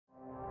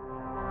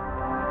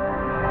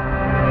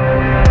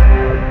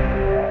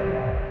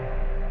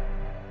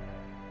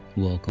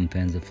Welcome,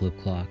 fans of flip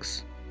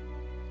clocks.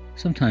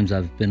 Sometimes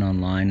I've been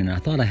online and I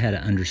thought I had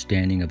an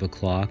understanding of a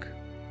clock.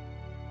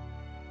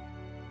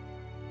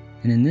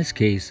 And in this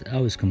case,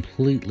 I was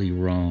completely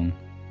wrong.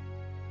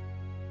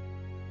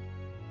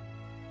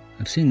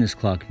 I've seen this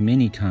clock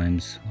many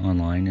times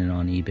online and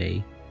on eBay.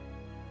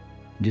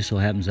 It just so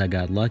happens I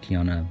got lucky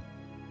on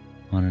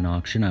an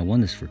auction. I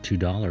won this for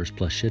 $2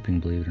 plus shipping,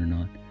 believe it or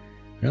not.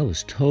 But I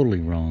was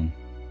totally wrong.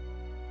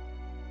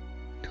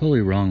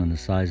 Totally wrong on the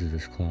size of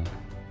this clock.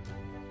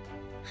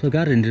 So I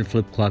got into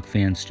Flip Clock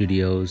Fan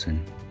Studios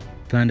and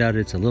found out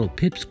it's a little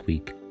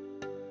pipsqueak.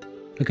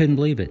 I couldn't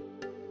believe it.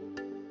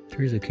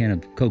 Here's a can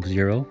of Coke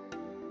Zero.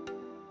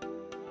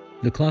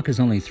 The clock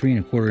is only 3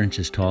 1/4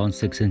 inches tall and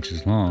 6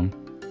 inches long.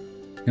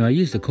 Now I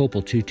used the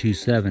Koala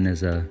 227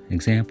 as an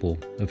example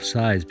of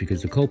size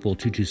because the Koala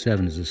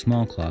 227 is a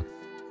small clock.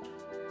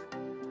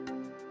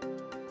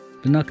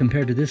 But not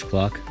compared to this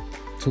clock.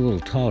 It's a little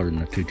taller than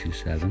the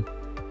 227.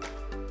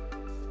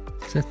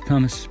 Seth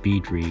Thomas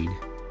Speed Read.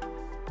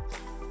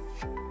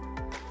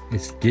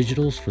 It's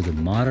digitals for the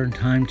modern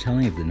time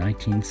telling of the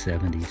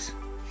 1970s.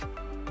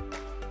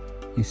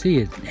 You see,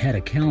 it had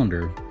a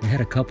calendar. It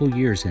had a couple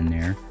years in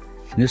there.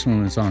 And this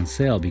one was on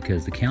sale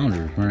because the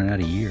calendar was running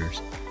out of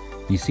years.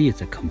 You see,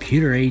 it's a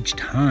computer age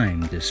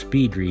time, the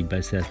Speed Read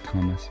by Seth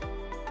Thomas.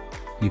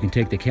 You can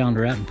take the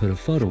calendar out and put a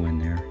photo in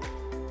there.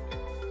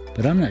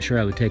 But I'm not sure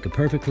I would take a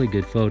perfectly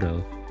good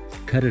photo,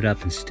 cut it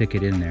up and stick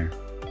it in there.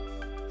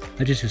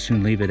 I just as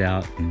soon leave it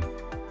out and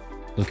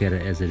look at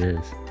it as it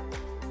is.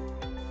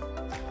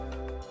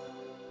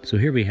 So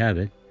here we have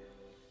it.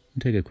 We'll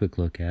take a quick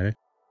look at it.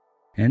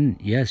 And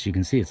yes, you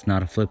can see it's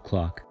not a flip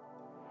clock.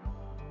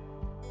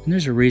 And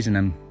there's a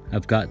reason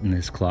I've gotten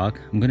this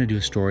clock. I'm going to do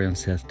a story on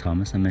Seth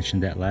Thomas. I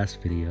mentioned that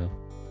last video.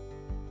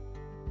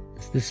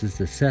 This is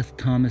the Seth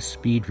Thomas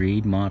Speed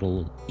Read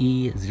model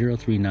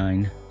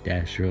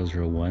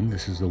E039-001.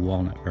 This is the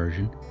walnut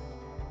version.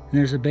 And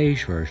there's a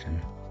beige version.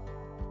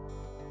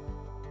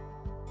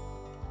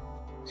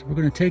 So we're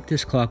going to take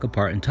this clock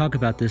apart and talk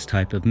about this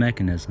type of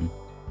mechanism.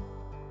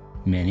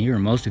 Many or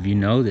most of you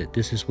know that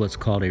this is what's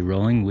called a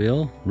rolling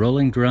wheel,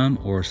 rolling drum,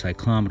 or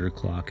cyclometer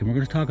clock, and we're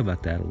going to talk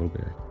about that a little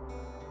bit.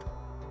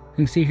 You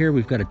can see here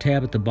we've got a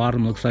tab at the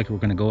bottom, looks like we're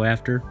going to go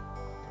after.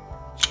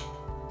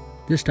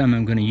 This time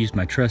I'm going to use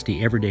my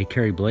trusty everyday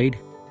carry blade.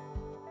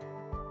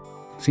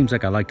 Seems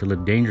like I like to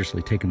live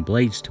dangerously taking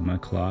blades to my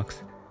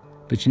clocks,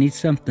 but you need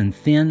something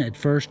thin at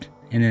first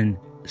and then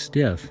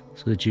stiff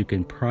so that you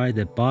can pry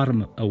the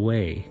bottom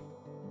away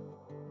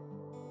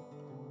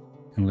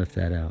and lift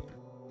that out.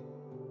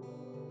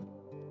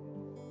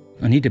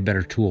 I need a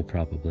better tool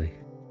probably.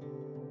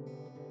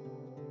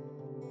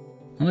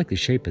 I like the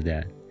shape of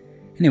that.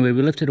 Anyway,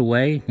 we lift it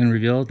away and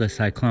reveal the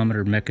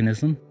cyclometer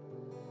mechanism.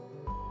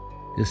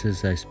 This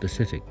is a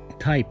specific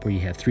type where you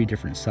have 3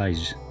 different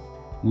size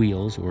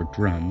wheels or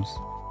drums.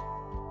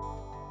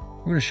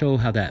 We're going to show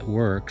how that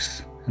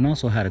works and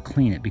also how to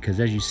clean it,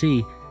 because as you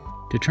see,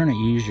 to turn it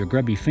you use your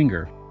grubby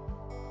finger.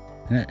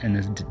 And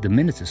the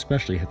minutes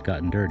especially have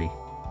gotten dirty.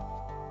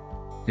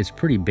 It's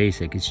pretty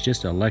basic. It's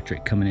just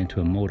electric coming into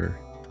a motor.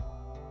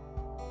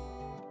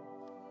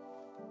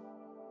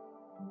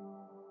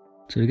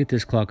 So to get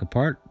this clock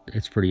apart,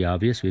 it's pretty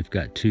obvious. We've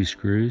got 2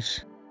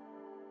 screws.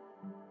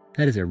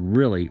 That is a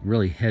really,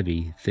 really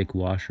heavy, thick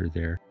washer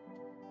there.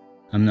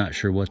 I'm not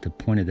sure what the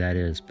point of that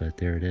is, but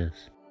there it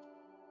is.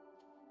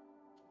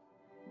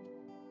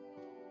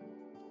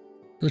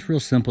 It's real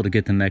simple to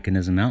get the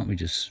mechanism out. We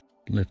just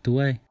lift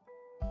away.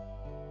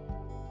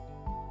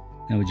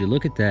 Now would you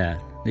look at that?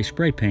 They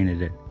spray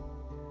painted it.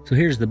 So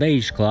here's the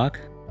beige clock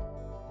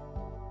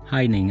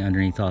hiding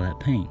underneath all that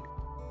paint.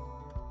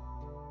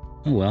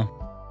 Oh well.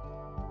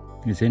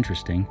 It's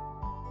interesting.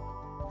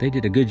 They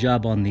did a good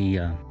job on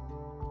the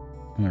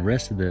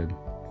rest of the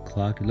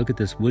clock. Look at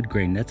this wood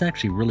grain. That's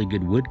actually really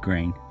good wood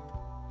grain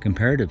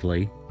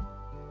comparatively.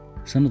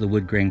 Some of the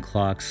wood grain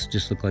clocks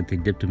just look like they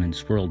dipped them in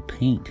swirled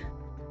paint.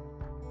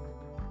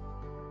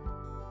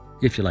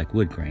 If you like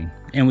wood grain.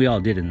 And we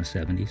all did in the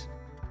 70s.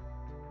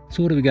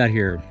 So what do we got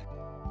here?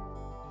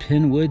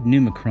 Penwood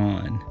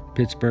Numicron,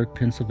 Pittsburgh,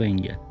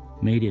 Pennsylvania.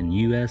 Made in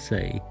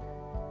USA.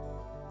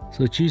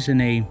 So it's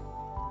using a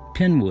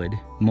Penwood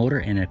motor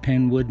and a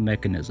Penwood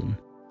mechanism.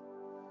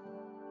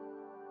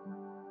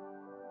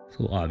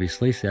 So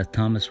obviously Seth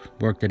Thomas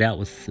worked it out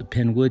with the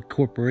Penwood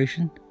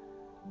Corporation.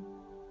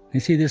 You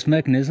see, this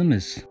mechanism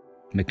is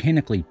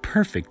mechanically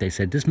perfect. They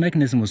said this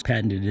mechanism was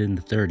patented in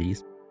the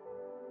 30s.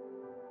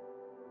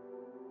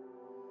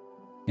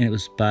 And it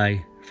was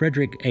by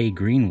Frederick A.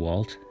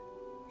 Greenwalt.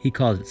 He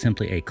calls it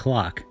simply a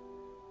clock.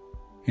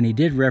 And he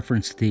did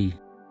reference the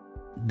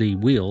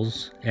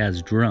wheels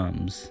as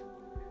drums.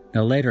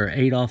 Now later,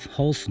 Adolf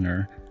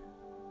Holzner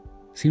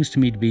seems to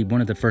me to be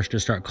one of the first to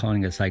start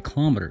calling a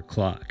cyclometer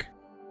clock.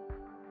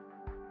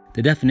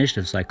 The definition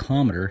of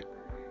cyclometer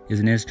is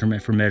an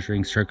instrument for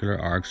measuring circular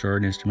arcs or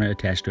an instrument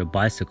attached to a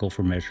bicycle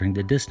for measuring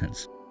the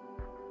distance.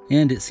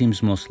 And it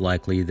seems most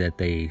likely that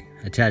they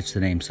attached the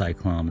name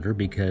cyclometer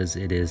because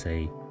it is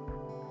a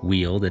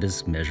wheel that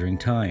is measuring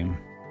time.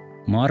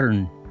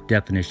 Modern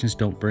definitions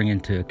don't bring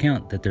into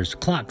account that there's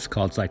clocks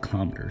called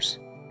cyclometers.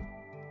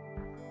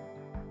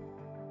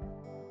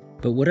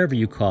 But whatever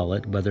you call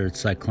it, whether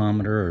it's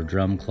cyclometer or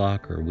drum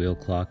clock or wheel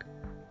clock,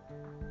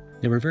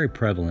 they were very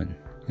prevalent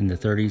in the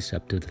 30s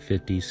up to the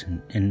 50s,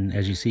 and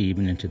as you see,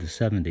 even into the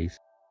 70s.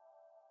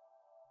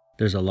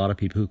 There's a lot of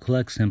people who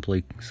collect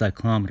simply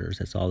cyclometers.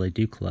 That's all they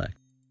do collect.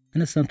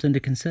 And it's something to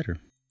consider.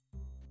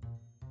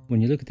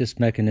 When you look at this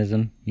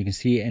mechanism, you can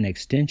see an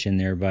extension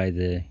there by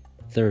the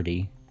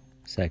 30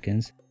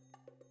 seconds.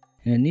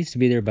 And it needs to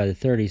be there by the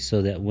 30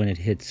 so that when it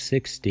hits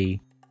 60,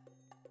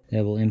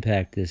 that will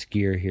impact this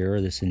gear here,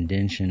 or this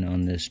indentation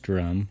on this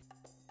drum,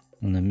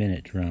 on the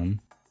minute drum.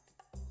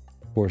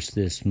 Of course,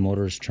 this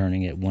motor is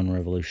turning at 1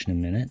 revolution a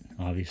minute,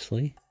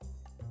 obviously.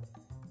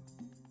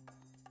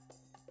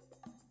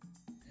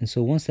 And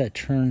so once that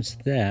turns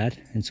that,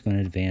 it's going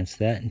to advance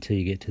that until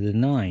you get to the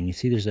 9. You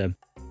see there's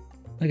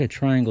like a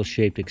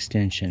triangle-shaped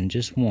extension,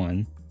 just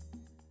one,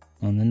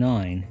 on the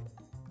 9.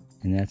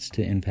 And that's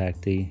to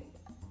impact the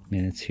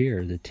minutes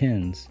here, the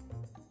 10s.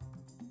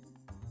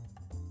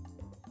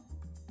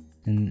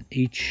 And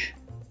each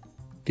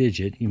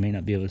digit, you may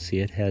not be able to see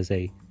it, has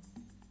a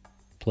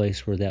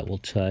place where that will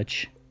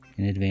touch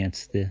and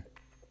advance the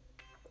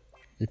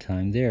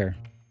time there.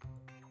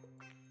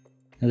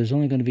 Now there's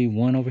only going to be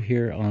one over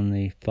here on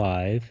the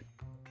 5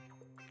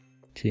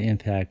 to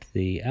impact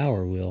the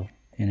hour wheel,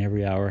 and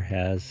every hour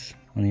has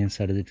on the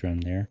inside of the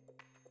drum there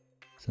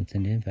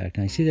something to impact.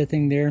 Now you see that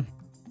thing there,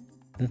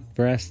 the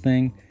brass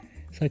thing?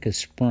 It's like a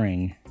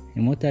spring,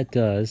 and what that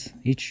does,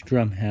 each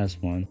drum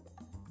has one.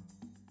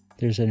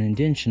 There's an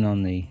indentation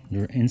on the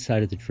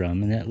inside of the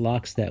drum, and that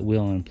locks that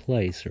wheel in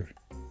place, or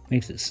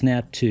makes it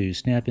snap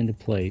into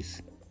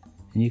place,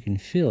 and you can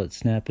feel it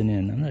snapping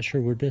in. I'm not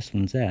sure where this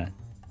one's at.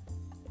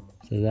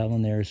 So that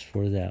one there is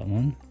for that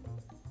one.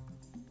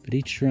 But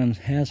each drum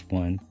has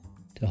one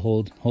to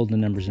hold the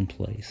numbers in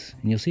place.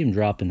 And you'll see them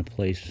drop into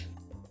place.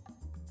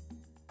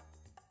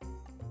 I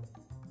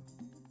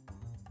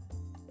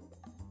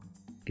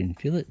can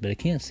feel it, but I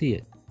can't see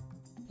it.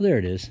 Well, there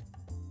it is.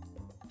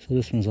 So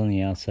this one's on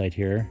the outside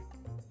here.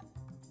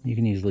 You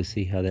can easily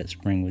see how that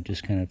spring would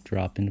just kind of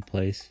drop into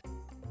place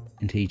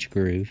into each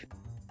groove.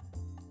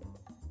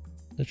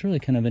 That's really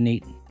kind of a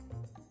neat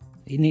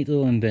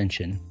little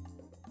invention.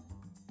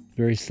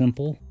 Very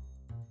simple.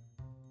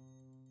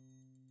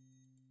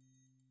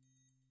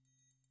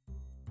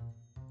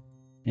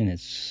 And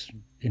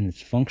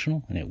it's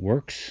functional, and it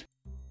works.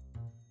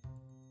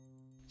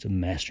 It's a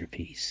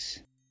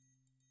masterpiece.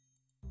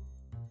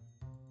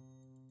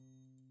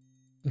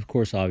 Of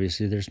course,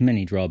 obviously, there's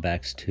many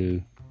drawbacks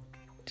to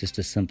just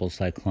a simple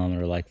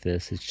cyclometer like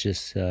this. It's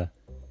just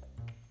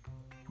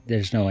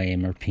there's no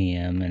AM or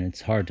PM, and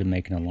it's hard to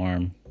make an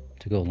alarm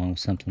to go along with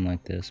something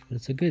like this. But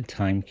it's a good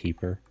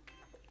timekeeper.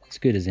 As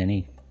good as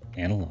any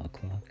analog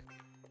clock.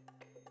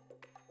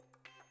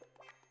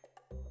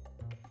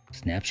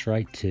 Snaps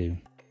right too.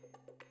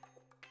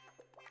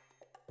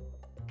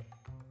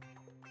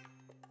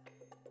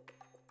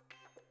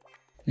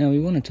 Now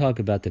we want to talk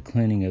about the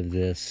cleaning of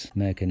this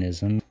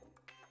mechanism.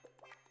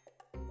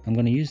 I'm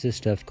going to use this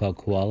stuff called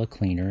Koala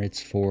Kleaner.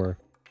 It's for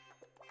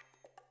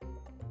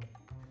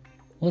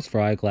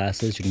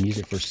eyeglasses. You can use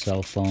it for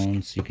cell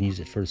phones. You can use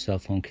it for a cell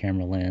phone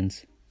camera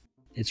lens.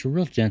 It's a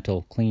real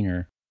gentle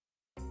cleaner.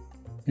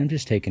 I'm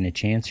just taking a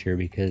chance here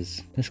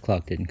because this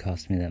clock didn't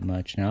cost me that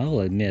much. Now, I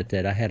will admit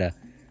that I had an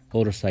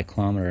older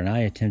cyclometer and I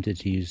attempted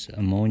to use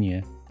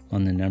ammonia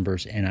on the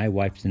numbers, and I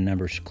wiped the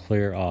numbers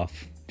clear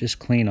off, just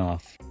clean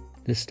off.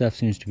 This stuff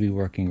seems to be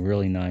working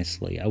really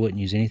nicely. I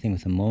wouldn't use anything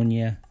with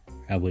ammonia.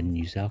 I wouldn't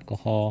use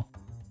alcohol.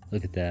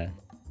 Look at that.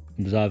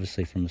 It was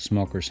obviously from a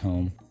smoker's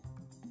home.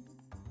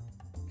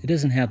 It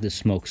doesn't have the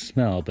smoke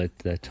smell, but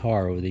the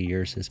tar over the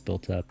years has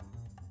built up.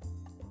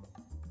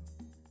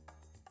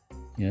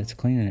 Yeah, it's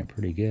cleaning it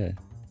pretty good.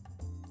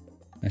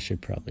 I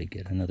should probably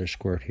get another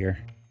squirt here.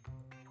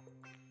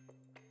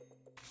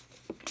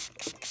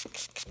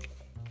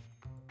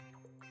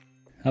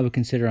 I would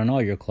consider on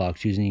all your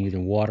clocks using either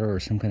water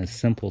or some kind of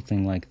simple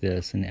thing like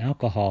this. And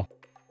alcohol,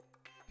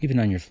 even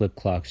on your flip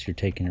clocks, you're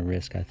taking a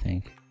risk, I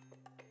think.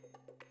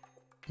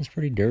 It's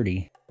pretty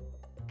dirty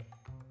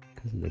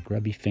because of the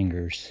grubby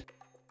fingers.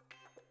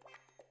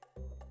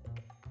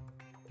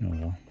 Oh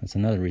well, that's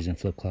another reason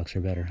flip clocks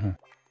are better, huh?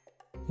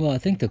 Well, I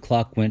think the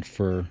clock went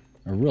for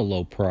a real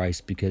low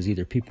price because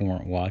either people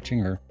weren't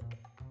watching, or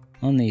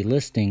on the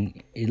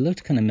listing, it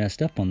looked kind of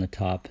messed up on the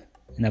top.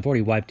 And I've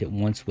already wiped it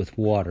once with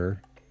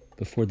water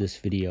before this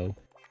video.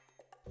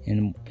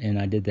 And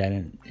I did that,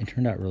 and it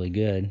turned out really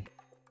good.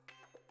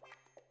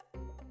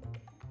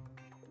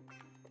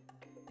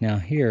 Now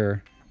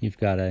here, you've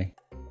got a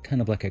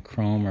kind of like a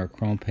chrome or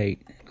a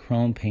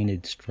chrome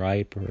painted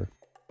stripe, or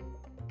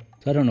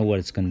so I don't know what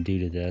it's going to do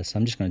to this.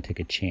 I'm just going to take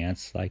a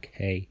chance, like,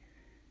 hey,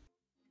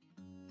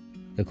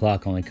 the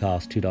clock only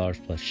costs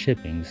 $2 plus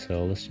shipping,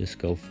 so let's just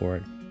go for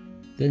it.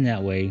 Then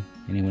that way,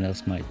 anyone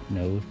else might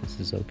know if this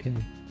is okay.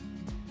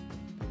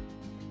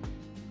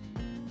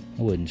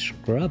 I wouldn't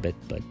scrub it,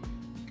 but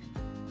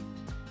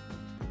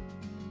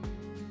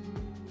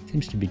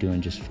Seems to be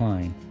doing just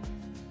fine.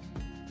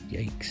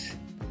 Yikes.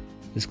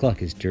 This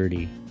clock is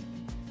dirty.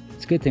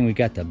 It's a good thing we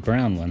got the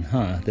brown one,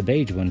 huh? The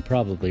beige one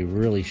probably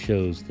really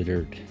shows the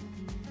dirt.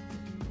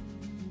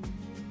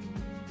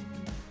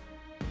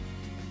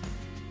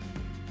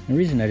 The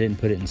reason I didn't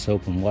put it in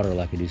soap and water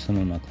like I do some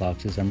of my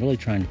clocks is I'm really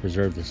trying to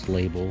preserve this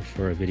label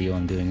for a video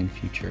I'm doing in the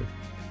future.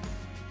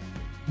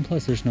 And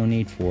plus there's no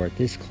need for it.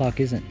 This clock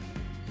isn't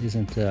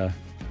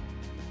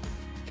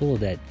full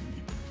of that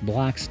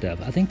black stuff.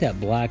 I think that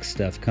black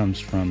stuff comes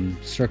from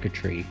circuit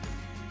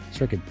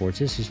boards.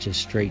 This is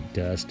just straight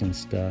dust and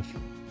stuff.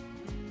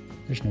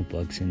 There's no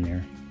bugs in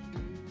there.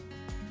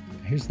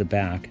 Here's the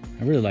back.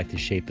 I really like the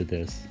shape of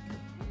this.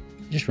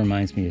 It just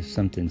reminds me of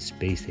something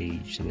space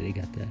age, the way they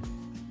got that.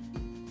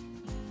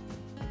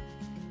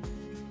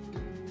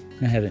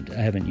 I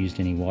haven't used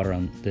any water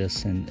on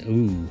this, and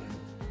ooh,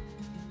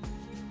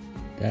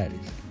 that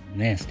is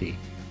nasty.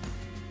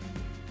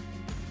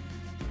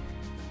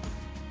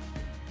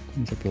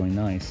 Cleans up really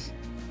nice.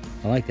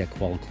 I like that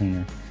Koala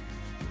cleaner.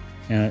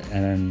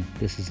 And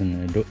this isn't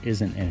an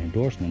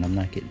endorsement. I'm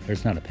not getting.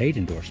 There's not a paid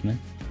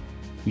endorsement.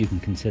 You can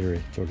consider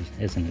it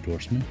as an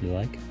endorsement if you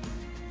like.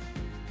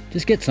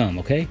 Just get some,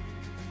 okay?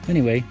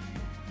 Anyway,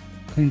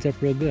 cleans up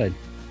real good.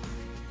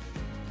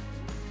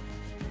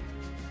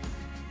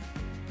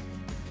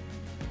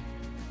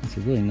 It's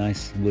a really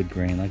nice wood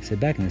grain. Like I said,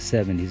 back in the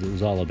 70s, it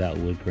was all about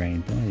wood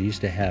grain. They used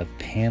to have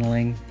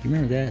paneling. You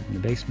remember that in the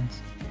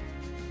basements?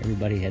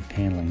 Everybody had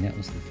paneling. That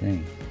was the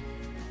thing.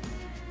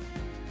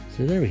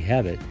 So there we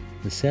have it.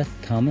 The Seth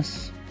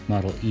Thomas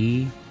Model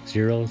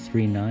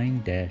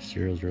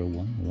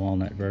E039-001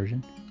 walnut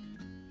version.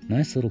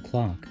 Nice little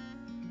clock,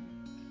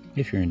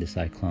 if you're into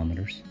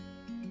cyclometers.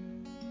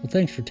 Well,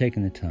 thanks for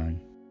taking the time.